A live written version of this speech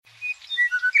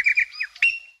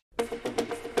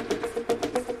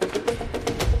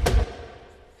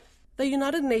The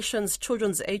United Nations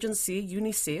Children's Agency,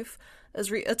 UNICEF, is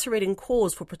reiterating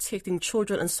calls for protecting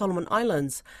children in Solomon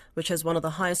Islands, which has one of the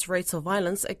highest rates of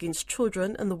violence against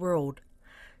children in the world.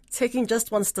 Taking just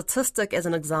one statistic as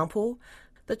an example,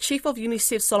 the chief of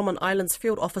UNICEF Solomon Islands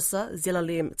Field Officer,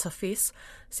 Zelalem Tafes,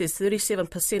 says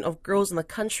 37% of girls in the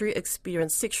country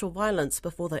experience sexual violence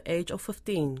before the age of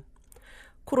 15.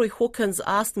 Koroi Hawkins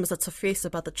asked Mr. Tafes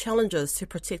about the challenges to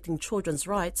protecting children's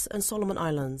rights in Solomon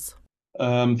Islands.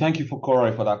 Thank you for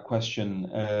Koroi for that question.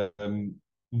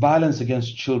 Violence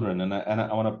against children, and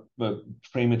I want to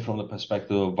frame it from the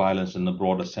perspective of violence in the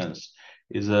broader sense,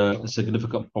 is a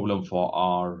significant problem for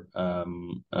our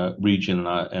region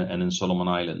and in Solomon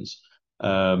Islands.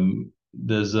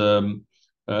 There's a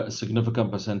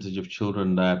significant percentage of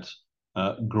children that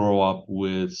grow up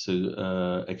with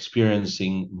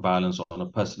experiencing violence on a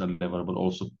personal level, but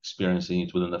also experiencing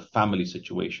it within the family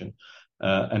situation,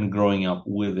 and growing up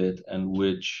with it, and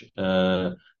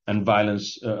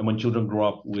violence. When children grow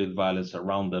up with violence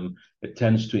around them, it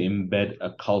tends to embed a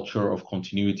culture of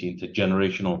continuity,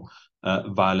 intergenerational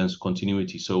violence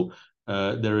continuity. So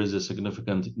there is a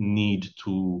significant need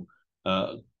to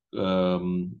cut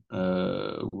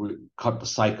the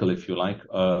cycle, if you like,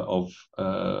 of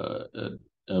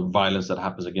violence that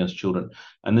happens against children.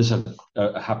 And this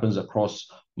happens across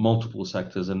multiple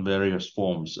sectors in various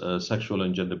forms. Sexual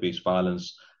and gender-based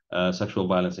violence, sexual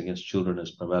violence against children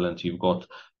is prevalent. You've got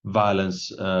violence,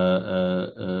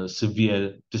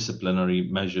 severe disciplinary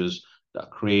measures that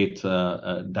create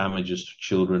damages to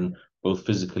children, both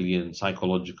physically and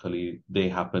psychologically. They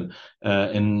happen.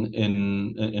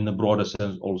 In the broader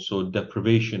sense, also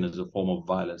deprivation is a form of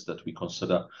violence that we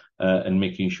consider, and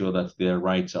making sure that their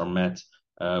rights are met,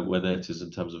 whether it is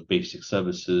in terms of basic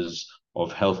services,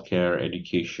 of healthcare,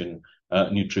 education,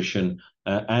 nutrition,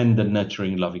 and the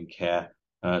nurturing, loving care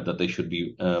that they should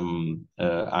be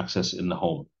accessed in the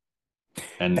home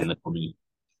and in the community.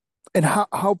 And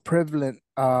how prevalent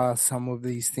are some of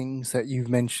these things that you've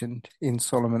mentioned in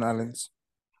Solomon Islands?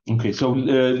 Okay, so I'm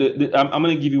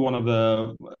going to give you one of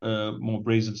the more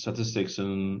brazen statistics,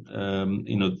 and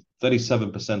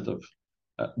 37% of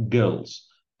girls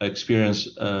experience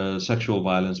sexual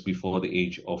violence before the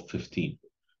age of 15,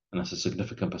 and that's a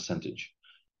significant percentage.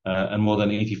 And more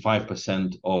than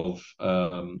 85% of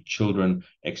children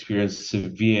experience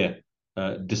severe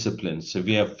discipline,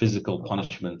 severe physical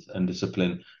punishment and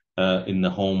discipline in the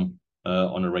home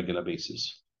on a regular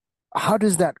basis. How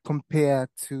does that compare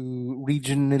to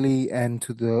regionally and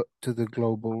to the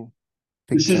global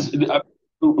picture? This is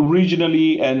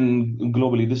regionally and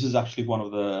globally. This is actually one of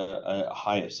the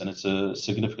highest, and it's a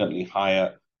significantly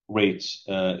higher rates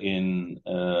in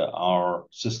our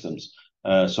systems.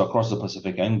 So across the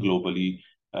Pacific and globally,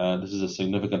 this is a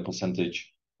significant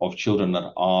percentage of children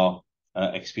that are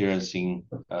experiencing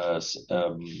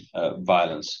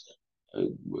violence.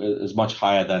 Is much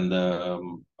higher than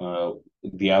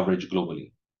the average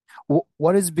globally.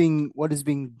 What is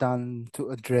being done to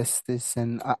address this?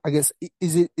 And I guess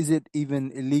is it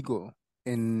even illegal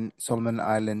in Solomon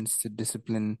Islands to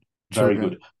discipline children? Very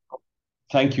good.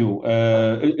 Thank you.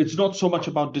 It's not so much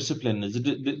about discipline,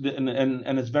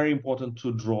 and it's very important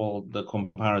to draw the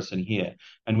comparison here.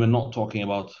 And we're not talking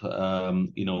about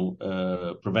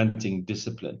preventing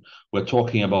discipline. We're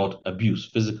talking about abuse,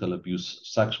 physical abuse,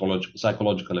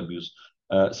 psychological abuse,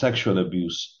 sexual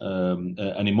abuse,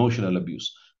 and emotional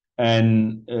abuse.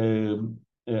 And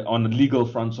on the legal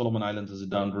front, Solomon Islands has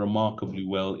done remarkably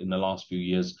well in the last few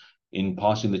years in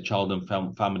passing the Child and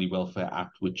Family Welfare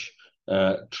Act, which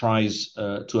tries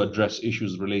to address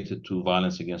issues related to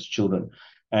violence against children,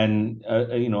 and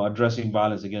addressing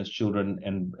violence against children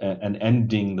and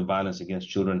ending the violence against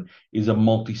children is a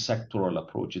multi-sectoral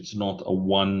approach. It's not a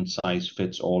one size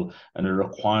fits all, and it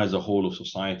requires a whole of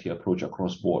society approach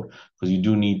across board, because you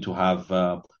do need to have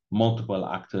multiple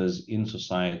actors in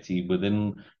society,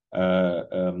 within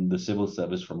the civil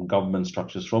service, from government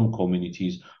structures, from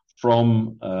communities,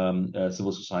 from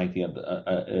civil society,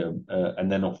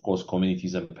 and then, of course,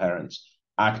 communities and parents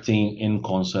acting in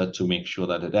concert to make sure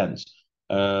that it ends.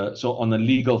 So on the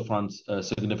legal front,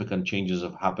 significant changes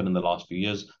have happened in the last few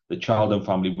years. The Child and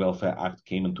Family Welfare Act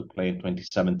came into play in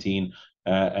 2017,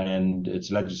 and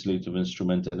its legislative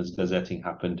instrument and its gazetting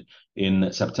happened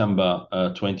in September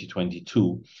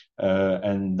 2022.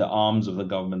 And the arms of the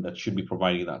government that should be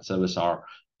providing that service are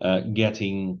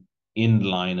getting in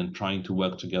line and trying to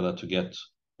work together to get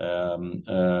on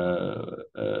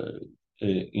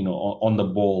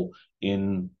the ball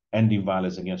in ending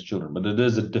violence against children. But it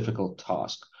is a difficult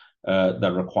task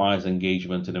that requires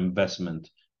engagement and investment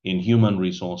in human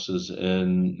resources,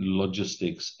 in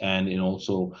logistics, and in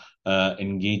also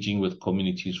engaging with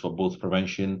communities for both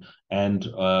prevention and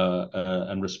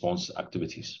response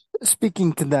activities.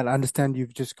 Speaking to that, I understand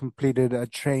you've just completed a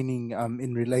training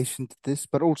in relation to this,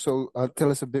 but also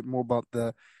tell us a bit more about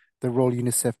the role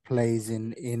UNICEF plays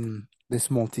in this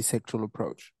multi-sectoral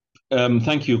approach.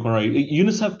 Thank you, Corey.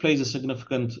 UNICEF plays a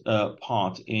significant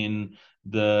part in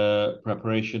the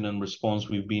preparation and response.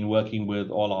 We've been working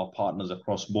with all our partners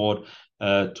across board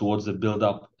towards the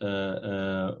build-up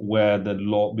where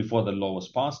before the law was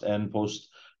passed and post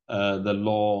the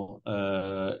law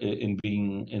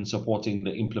in supporting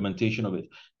the implementation of it.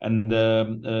 And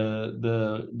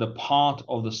the part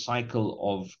of the cycle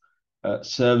of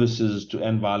services to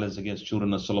end violence against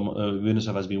children that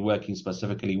UNICEF has been working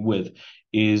specifically with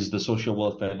is the Social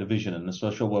Welfare Division. And the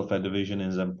Social Welfare Division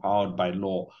is empowered by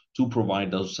law to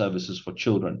provide those services for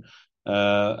children.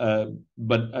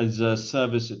 But as a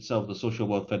service itself, the Social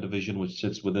Welfare Division, which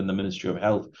sits within the Ministry of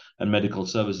Health and Medical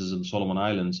Services in Solomon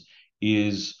Islands,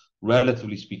 is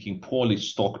relatively speaking poorly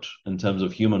stocked in terms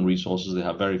of human resources. They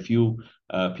have very few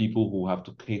people who have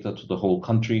to cater to the whole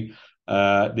country.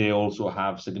 They also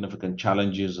have significant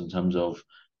challenges in terms of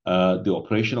the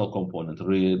operational component,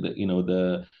 really,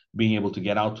 the being able to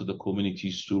get out to the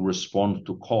communities to respond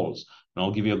to calls. And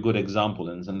I'll give you a good example.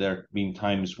 And there have been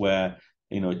times where,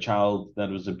 a child that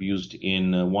was abused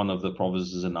in one of the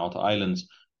provinces in Outer Islands,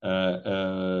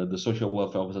 the social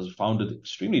welfare officers found it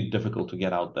extremely difficult to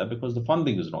get out there because the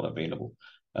funding is not available.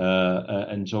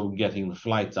 And so getting the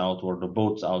flights out or the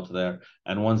boats out there,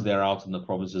 and once they're out in the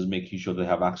provinces, making sure they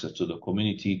have access to the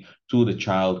community, to the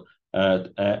child,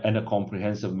 in a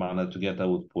comprehensive manner together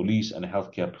with police and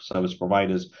healthcare service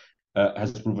providers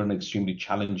has proven extremely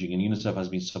challenging. And UNICEF has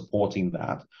been supporting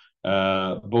that,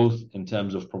 both in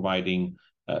terms of providing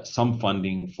some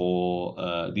funding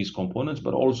for these components,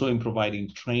 but also in providing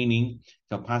training,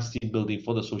 capacity building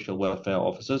for the social welfare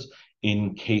officers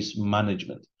in case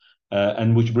management.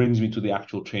 And which brings me to the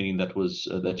actual training that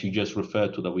you just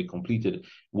referred to that we completed,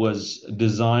 was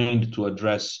designed to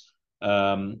address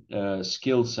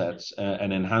skill sets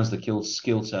and enhance the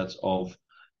skill sets of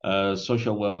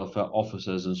social welfare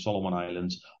officers in Solomon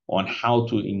Islands on how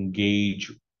to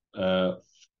engage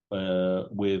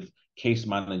with case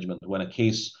management when a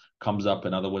case comes up.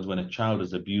 In other words, when a child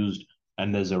is abused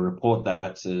and there's a report that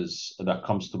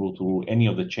comes through any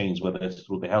of the chains, whether it's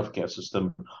through the healthcare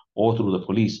system or through the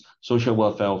police, social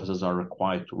welfare officers are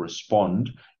required to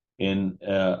respond in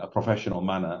a professional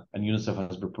manner. And UNICEF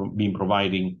has been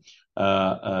providing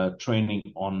training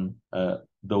on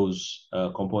those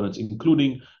components,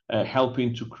 including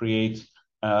helping to create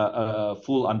a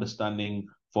full understanding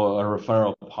for a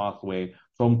referral pathway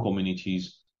from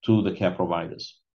communities to the care providers.